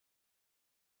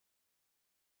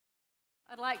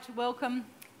I'd like to welcome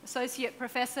Associate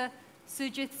Professor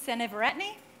Sujith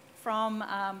Seneviratne from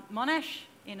Monash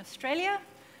in Australia.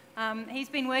 He's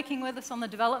been working with us on the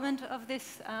development of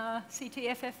this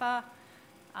CT FFR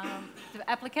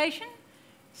application.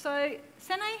 So,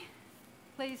 Sene,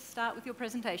 please start with your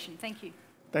presentation. Thank you.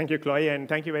 Thank you, Chloe, and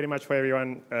thank you very much for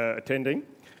everyone attending.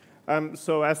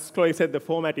 So as Chloe said, the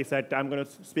format is that I'm going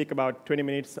to speak about 20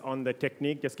 minutes on the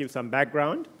technique, just give some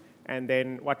background, and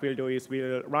then what we'll do is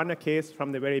we'll run a case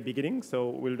from the very beginning. So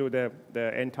we'll do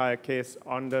the entire case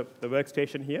on the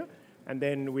workstation here, and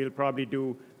then we'll probably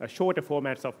do shorter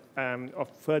formats of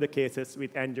further cases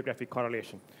with angiographic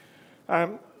correlation.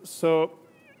 So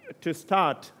to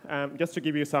start, just to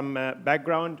give you some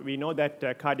background, we know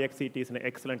that cardiac CT is an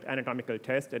excellent anatomical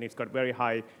test, and it's got very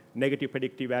high negative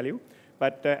predictive value.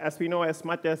 But as we know, as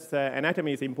much as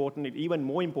anatomy is important, even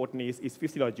more important is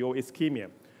physiology or ischemia.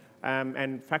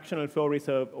 And fractional flow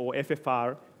reserve, or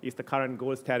FFR, is the current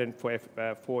gold standard for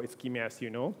ischemia, as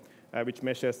you know, which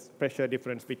measures pressure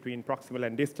difference between proximal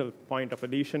and distal point of a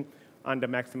lesion under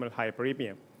maximal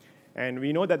hyperemia. And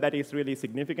we know that that is really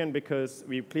significant because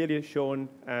we've clearly shown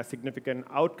significant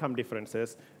outcome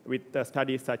differences with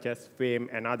studies such as FAME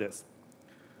and others.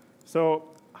 So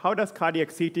how does cardiac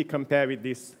CT compare with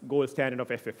this gold standard of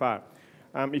FFR?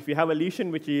 If you have a lesion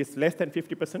which is less than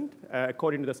 50%,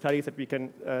 according to the studies that we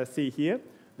can see here,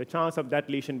 the chance of that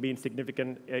lesion being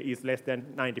significant is less than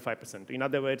 95%. In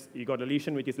other words, you got a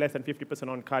lesion which is less than 50%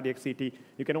 on cardiac CT,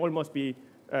 you can almost be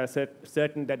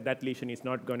certain that that lesion is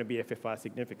not going to be FFR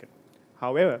significant.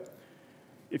 However,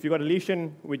 if you got a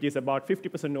lesion which is about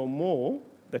 50% or more,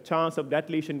 the chance of that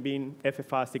lesion being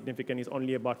FFR significant is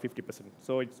only about 50%.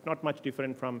 So it's not much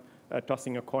different from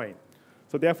tossing a coin.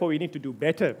 So therefore, we need to do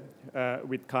better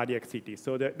with cardiac CT.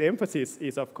 So the emphasis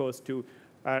is, of course, to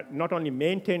not only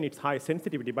maintain its high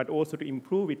sensitivity, but also to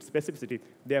improve its specificity,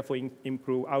 therefore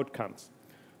improve outcomes.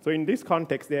 So in this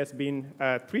context, there's been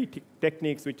three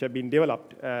techniques which have been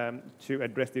developed to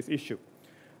address this issue.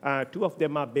 Two of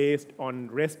them are based on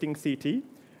resting CT.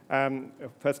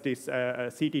 First is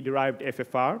CT-derived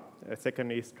FFR.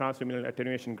 Second is Transluminal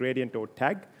Attenuation Gradient, or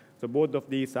TAG. So both of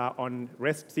these are on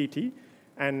rest CT.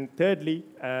 And thirdly,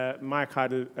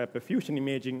 myocardial perfusion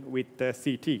imaging with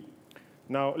CT.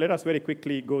 Now, let us very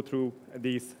quickly go through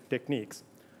these techniques.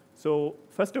 So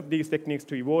first of these techniques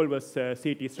to evolve was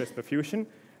CT stress perfusion.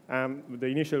 The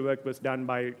initial work was done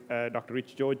by Dr.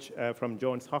 Rich George from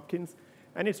Johns Hopkins.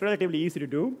 And it's relatively easy to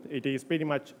do. It is pretty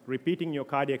much repeating your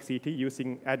cardiac CT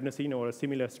using adenosine or a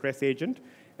similar stress agent,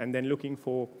 and then looking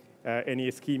for any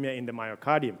ischemia in the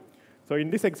myocardium. So in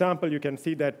this example, you can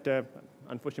see that,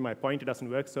 unfortunately, my pointer doesn't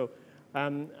work. So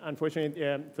unfortunately,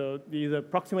 so the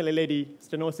proximal LAD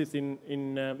stenosis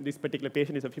in this particular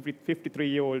patient is a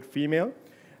 53-year-old female.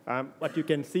 What you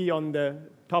can see on the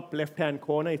top left-hand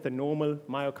corner is the normal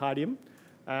myocardium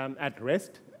at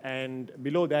rest. And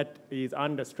below that is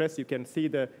under stress. You can see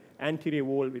the anterior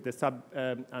wall with the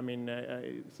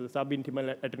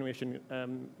subintimal attenuation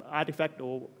artifact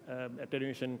or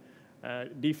attenuation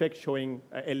defect showing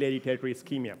LAD territory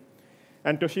ischemia.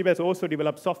 And Toshiba has also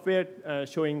developed software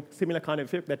showing similar kind of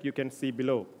effect that you can see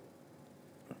below.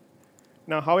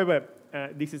 Now, however,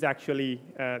 this actually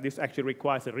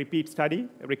requires a repeat study,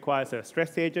 requires a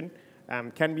stress agent,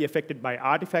 can be affected by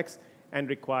artifacts, and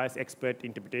requires expert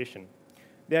interpretation.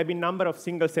 There have been a number of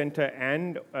single-center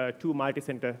and two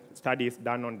multi-center studies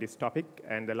done on this topic,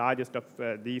 and the largest of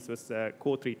these was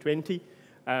CORE 320.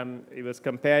 It was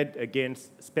compared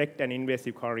against SPECT and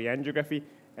invasive coronary angiography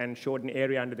and showed an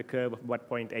area under the curve of about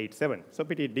 0.87. So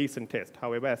pretty decent test.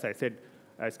 However, as I said,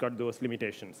 it's got those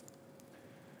limitations.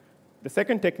 The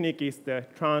second technique is the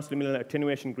Transluminal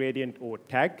Attenuation Gradient, or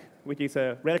TAG, which is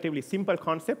a relatively simple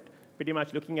concept, pretty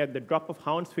much looking at the drop of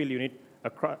Hounsfield unit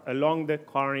along the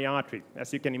coronary artery.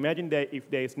 As you can imagine, if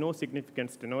there is no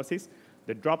significant stenosis,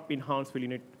 the drop in Hounsfield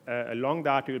unit along the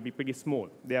artery will be pretty small.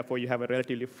 Therefore, you have a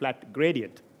relatively flat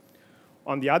gradient.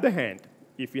 On the other hand,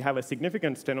 if you have a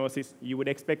significant stenosis, you would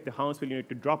expect the Hounsfield unit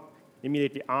to drop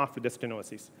immediately after the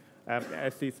stenosis,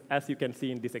 as you can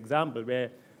see in this example, where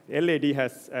LAD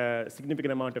has a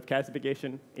significant amount of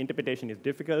calcification. Interpretation is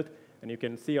difficult, and you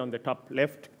can see on the top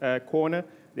left corner,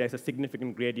 there's a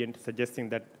significant gradient suggesting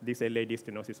that this LAD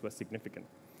stenosis was significant.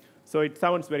 So it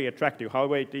sounds very attractive.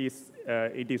 However, it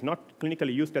is not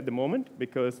clinically used at the moment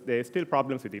because there are still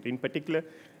problems with it. In particular,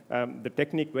 the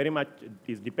technique very much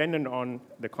is dependent on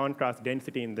the contrast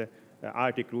density in the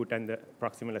aortic root and the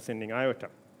proximal ascending aorta.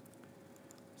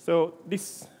 So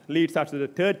this leads us to the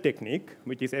third technique,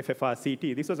 which is FFR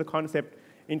CT. This was a concept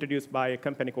introduced by a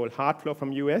company called HeartFlow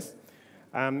from US.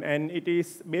 And it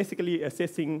is basically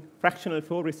assessing fractional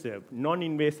flow reserve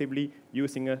non-invasively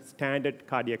using a standard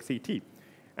cardiac CT.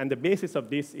 And the basis of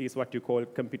this is what you call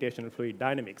computational fluid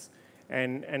dynamics.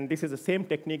 And this is the same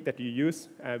technique that you use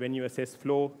when you assess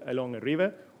flow along a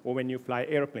river or when you fly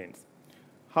airplanes.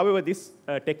 However, this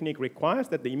technique requires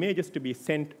that the images to be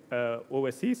sent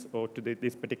overseas or to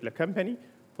this particular company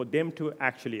for them to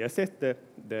actually assess the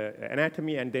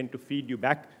anatomy and then to feed you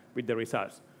back with the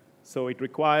results. So it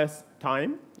requires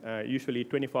time, usually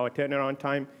 24-hour turnaround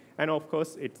time, and of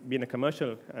course, it's been a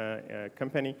commercial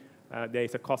company, there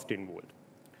is a cost involved.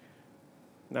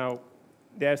 Now,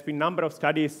 there's been a number of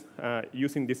studies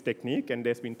using this technique, and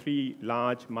there's been 3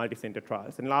 large multi-center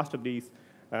trials, and last of these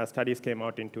studies came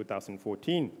out in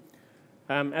 2014.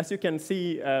 As you can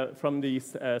see from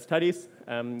these studies,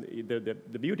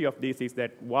 the beauty of this is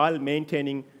that while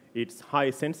maintaining its high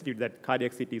sensitivity that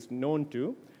cardiac CT is known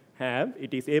to have,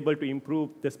 it is able to improve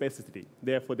the specificity.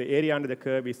 Therefore, the area under the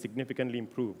curve is significantly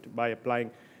improved by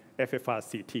applying FFR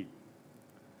CT.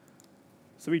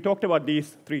 So we talked about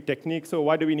these 3 techniques, so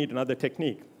why do we need another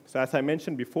technique? So as I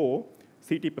mentioned before,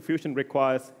 CT perfusion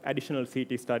requires additional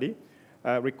CT study,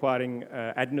 requiring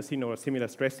adenosine or a similar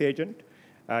stress agent.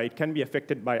 It can be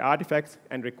affected by artifacts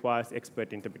and requires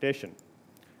expert interpretation.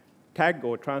 TAG,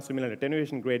 or transluminal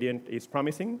attenuation gradient, is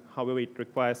promising. However, it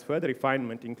requires further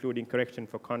refinement, including correction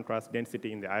for contrast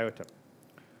density in the aorta.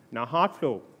 Now, heart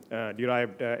flow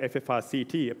derived FFR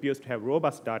CT appears to have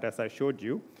robust data, as I showed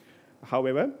you.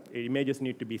 However, images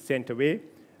need to be sent away.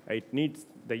 It needs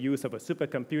the use of a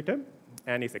supercomputer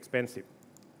and is expensive.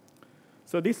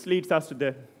 So this leads us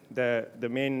to the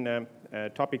main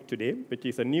topic today, which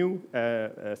is a new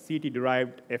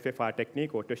CT-derived FFR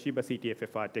technique, or Toshiba CT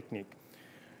FFR technique.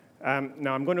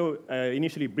 Now, I'm going to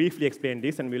initially briefly explain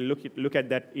this, and we'll look at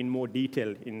that in more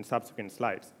detail in subsequent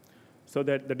slides. So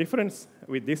the difference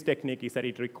with this technique is that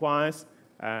it requires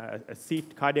a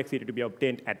cardiac CT to be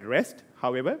obtained at rest.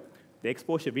 However, the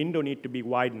exposure window needs to be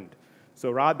widened.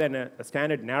 So rather than a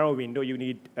standard narrow window, you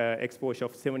need exposure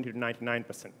of 70 to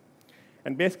 99%.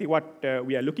 And basically what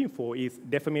we are looking for is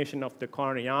deformation of the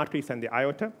coronary arteries and the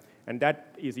aorta, and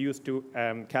that is used to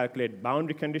calculate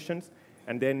boundary conditions,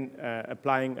 and then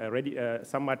applying a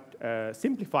somewhat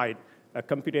simplified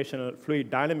computational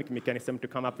fluid dynamic mechanism to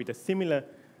come up with a similar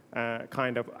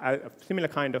kind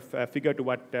of figure to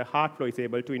what heart flow is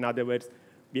able to. In other words,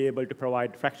 be able to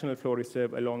provide fractional flow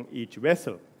reserve along each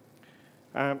vessel.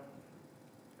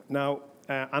 Now,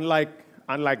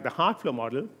 unlike the heart flow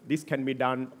model, this can be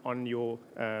done on your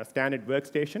standard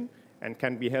workstation and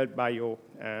can be held by your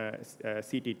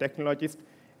CT technologist,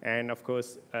 and of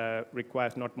course,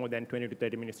 requires not more than 20 to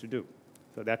 30 minutes to do.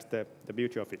 So that's the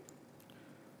beauty of it.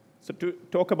 So to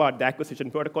talk about the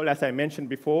acquisition protocol, as I mentioned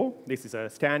before, this is a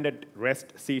standard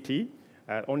REST CT.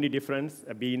 Only difference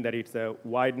being that it's a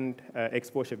widened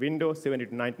exposure window, 70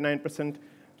 to 99%,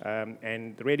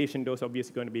 and the radiation dose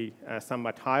obviously going to be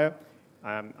somewhat higher.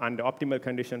 Under optimal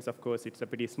conditions, of course, it's a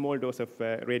pretty small dose of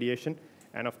radiation,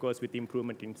 and of course, with the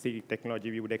improvement in CT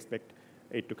technology, we would expect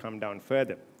it to come down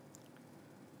further.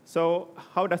 So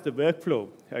how does the workflow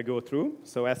go through?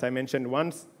 So as I mentioned,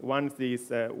 once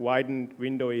this widened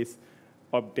window is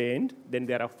obtained, then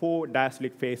there are 4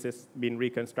 diastolic phases being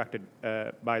reconstructed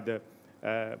by the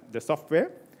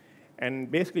software.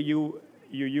 And basically, you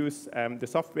use the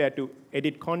software to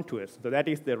edit contours. So that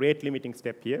is the rate limiting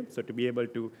step here, so to be able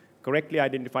to correctly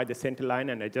identify the center line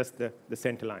and adjust the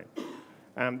center line.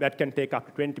 That can take up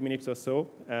to 20 minutes or so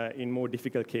in more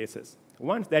difficult cases.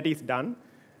 Once that is done,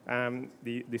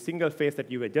 the single phase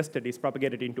that you adjusted is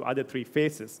propagated into other 3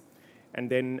 phases, and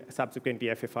then subsequently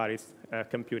FFR is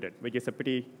computed, which is a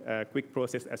pretty quick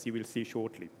process, as you will see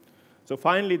shortly. So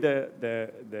finally,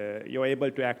 you're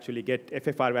able to actually get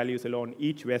FFR values along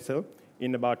each vessel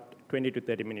in about 20 to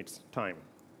 30 minutes time.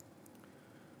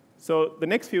 So the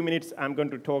next few minutes, I'm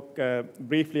going to talk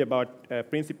briefly about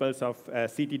principles of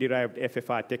CT-derived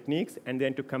FFR techniques, and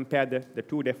then to compare the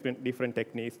 2 different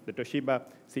techniques, the Toshiba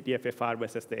CT FFR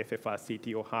versus the FFR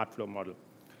CT or heart flow model.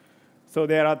 So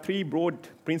there are 3 broad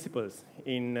principles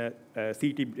in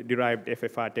CT-derived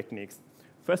FFR techniques.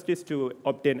 First is to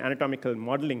obtain anatomical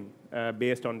modeling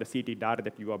based on the CT data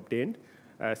that you obtained.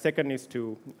 Second is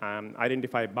to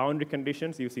identify boundary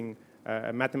conditions using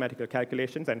mathematical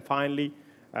calculations. And finally,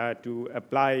 to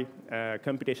apply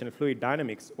computational fluid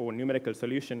dynamics or numerical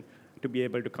solution to be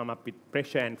able to come up with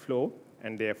pressure and flow,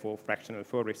 and therefore fractional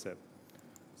flow reserve.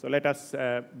 So let us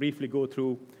briefly go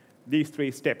through these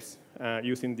 3 steps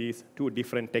using these 2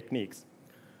 different techniques.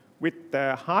 With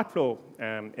heart flow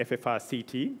FFR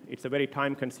CT, it's a very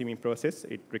time-consuming process.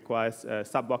 It requires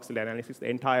subvoxel analysis. The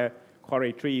entire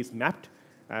coronary tree is mapped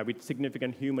with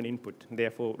significant human input,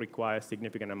 therefore requires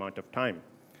significant amount of time.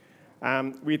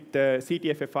 With the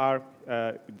CT FFR,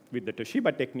 with the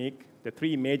Toshiba technique, the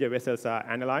 3 major vessels are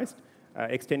analyzed,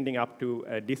 extending up to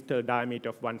a distal diameter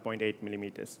of 1.8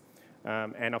 millimeters.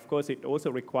 And of course, it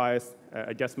also requires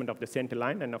adjustment of the center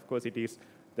line, and of course, it is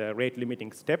the rate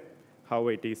limiting step.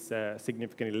 However, it is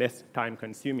significantly less time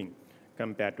consuming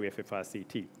compared to FFR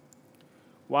CT.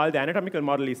 While the anatomical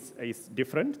model is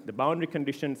different, the boundary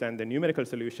conditions and the numerical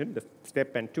solution, the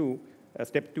step 2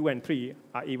 and 3,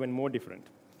 are even more different.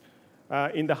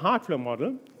 In the heart flow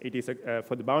model, it is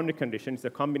for the boundary conditions, a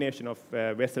combination of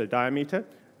vessel diameter,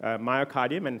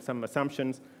 myocardium, and some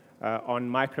assumptions on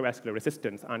microvascular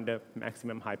resistance under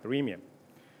maximum hyperemia.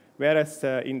 Whereas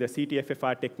in the CT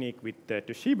FFR technique with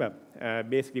Toshiba,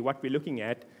 basically what we're looking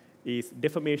at is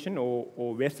deformation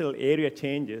or vessel area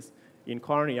changes in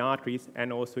coronary arteries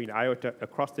and also in aorta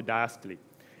across the diastole.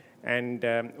 And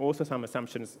also some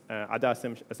assumptions, other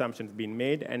assumptions being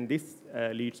made, and this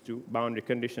leads to boundary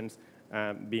conditions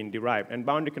being derived. And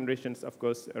boundary conditions, of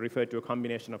course, refer to a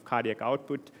combination of cardiac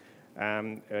output,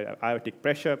 aortic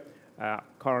pressure,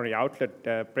 coronary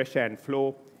outlet pressure and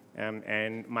flow,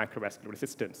 and microvascular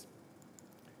resistance.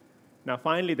 Now,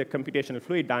 finally, the computational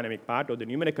fluid dynamic part, or the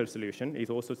numerical solution, is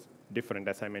also different,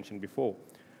 as I mentioned before.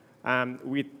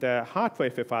 With heart for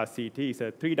FFR CT, it's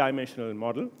a 3-dimensional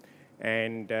model,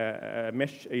 and a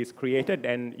mesh is created,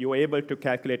 and you're able to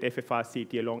calculate FFR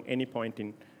CT along any point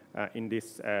in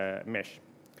this mesh.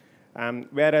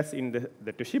 Whereas in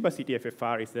the Toshiba CT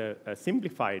FFR is a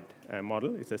simplified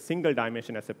model. It's a single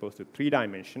dimension as opposed to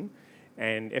 3-dimension,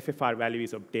 and FFR value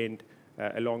is obtained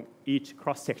along each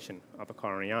cross-section of a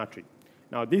coronary artery.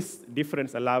 Now, this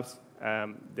difference allows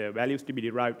the values to be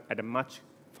derived at a much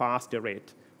faster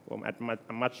rate, or at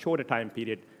a much shorter time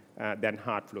period than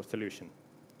heart flow solution.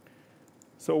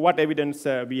 So what evidence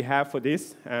we have for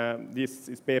this? This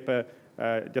is paper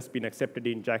just been accepted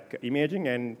in JACC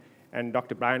Imaging, and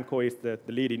Dr. Brian Coe is the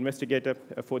lead investigator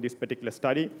for this particular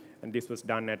study, and this was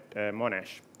done at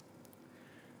Monash.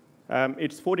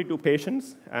 It's 42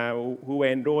 patients who were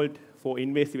enrolled for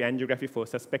invasive angiography for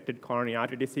suspected coronary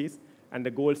artery disease, and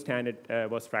the gold standard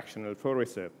was fractional flow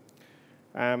reserve.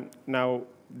 Now,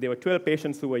 there were 12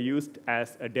 patients who were used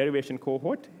as a derivation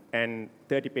cohort, and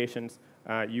 30 patients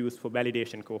used for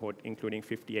validation cohort, including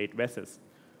 58 vessels.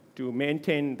 To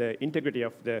maintain the integrity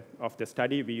of the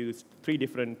study, we used 3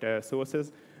 different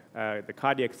sources. The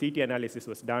cardiac CT analysis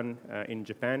was done in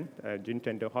Japan,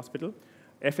 Jintendo Hospital.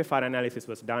 FFR analysis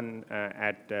was done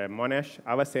at Monash,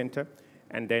 our center,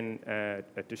 and then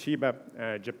Toshiba,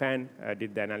 Japan,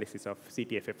 did the analysis of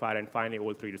CT FFR, and finally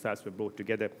all 3 results were brought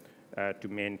together to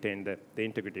maintain the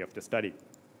integrity of the study.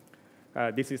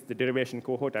 This is the derivation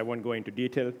cohort. I won't go into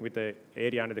detail, with the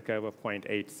area under the curve of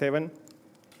 0.87.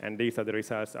 And these are the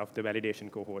results of the validation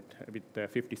cohort with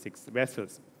 56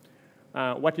 vessels.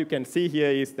 What you can see here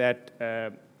is that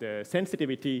the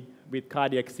sensitivity with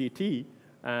cardiac CT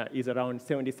is around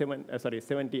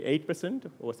 78%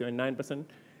 or 79%,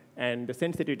 and the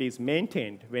sensitivity is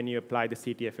maintained when you apply the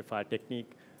CT FFR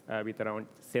technique with around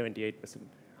 78%.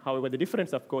 However, the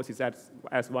difference, of course, is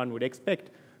as one would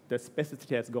expect, the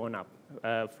specificity has gone up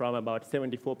from about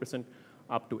 74%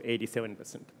 up to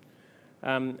 87%.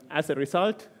 As a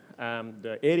result,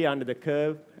 the area under the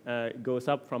curve goes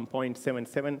up from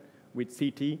 0.77 with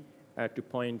CT to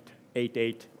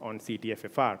 0.88 on CT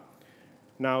FFR.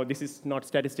 Now, this is not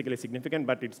statistically significant,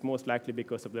 but it's most likely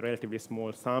because of the relatively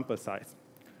small sample size.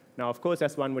 Now, of course,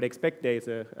 as one would expect, there is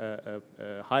a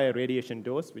higher radiation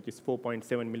dose, which is 4.7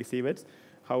 millisieverts.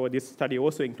 However, this study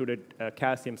also included a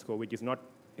calcium score, which is not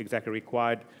exactly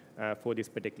required for this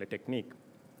particular technique.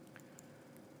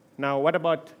 Now, what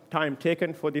about time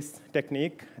taken for this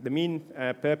technique? The mean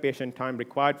per patient time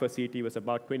required for CT was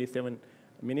about 27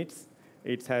 minutes.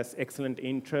 It has excellent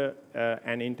intra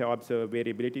and inter-observer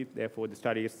variability. Therefore,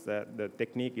 the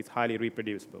technique is highly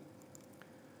reproducible.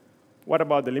 What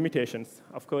about the limitations?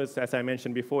 Of course, as I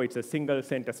mentioned before, it's a single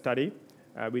center study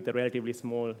with a relatively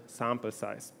small sample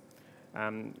size.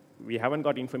 We haven't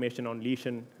got information on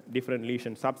different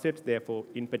lesion subsets. Therefore,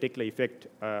 in particular, effect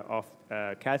of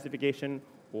calcification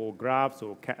or grafts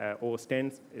or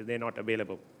stents, they're not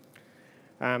available.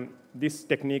 This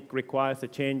technique requires a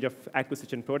change of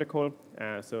acquisition protocol,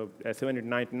 so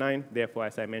 799. Therefore,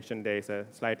 as I mentioned, there is a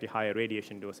slightly higher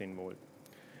radiation dose involved.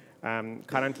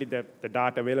 Currently, the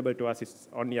data available to us is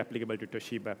only applicable to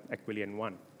Toshiba Aquilion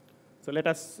 1. So let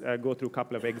us go through a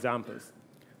couple of examples.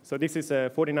 So this is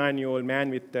a 49-year-old man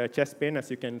with chest pain. As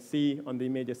you can see on the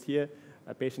images here,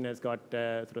 a patient has got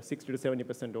sort of 60 to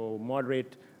 70% or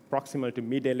moderate proximal to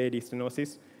mid-LAD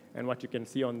stenosis. And what you can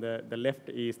see on the left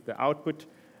is the output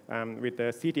with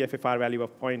a CT FFR value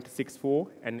of 0.64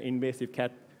 and invasive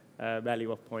CAT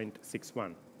value of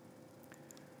 0.61.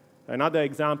 Another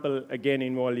example, again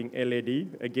involving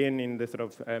LAD, again in the sort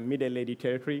of mid-LAD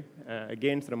territory,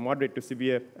 again sort of moderate to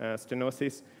severe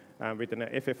stenosis with an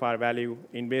FFR value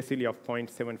invasively of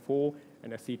 0.74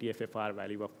 and a CT FFR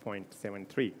value of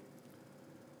 0.73.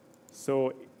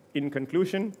 So in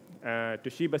conclusion,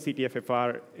 Toshiba CT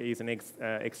FFR is an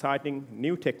exciting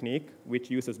new technique which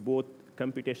uses both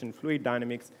computation fluid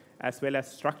dynamics as well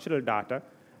as structural data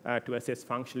to assess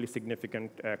functionally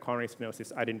significant coronary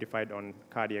stenosis identified on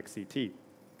cardiac CT.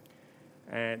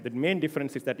 And the main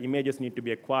difference is that images need to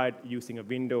be acquired using a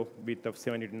window width of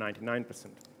 70 to 99%.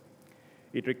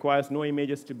 It requires no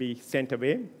images to be sent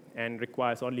away and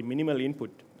requires only minimal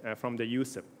input from the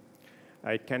user.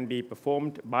 It can be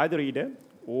performed by the reader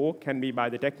or can be by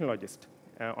the technologist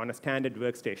on a standard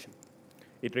workstation.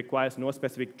 It requires no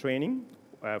specific training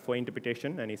for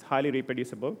interpretation and is highly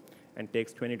reproducible and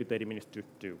takes 20 to 30 minutes to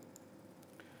do.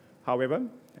 However,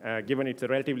 given it's a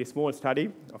relatively small study,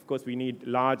 of course, we need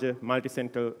larger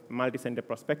multi-center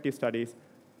prospective studies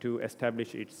to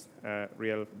establish its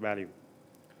real value.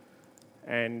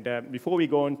 And before we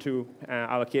go on to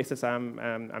our cases,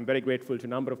 I'm very grateful to a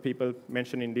number of people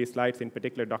mentioned in these slides. In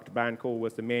particular, Dr. Banko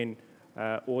was the main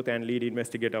author and lead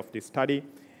investigator of this study.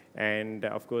 And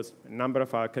of course, a number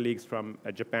of our colleagues from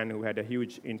Japan who had a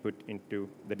huge input into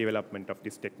the development of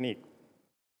this technique.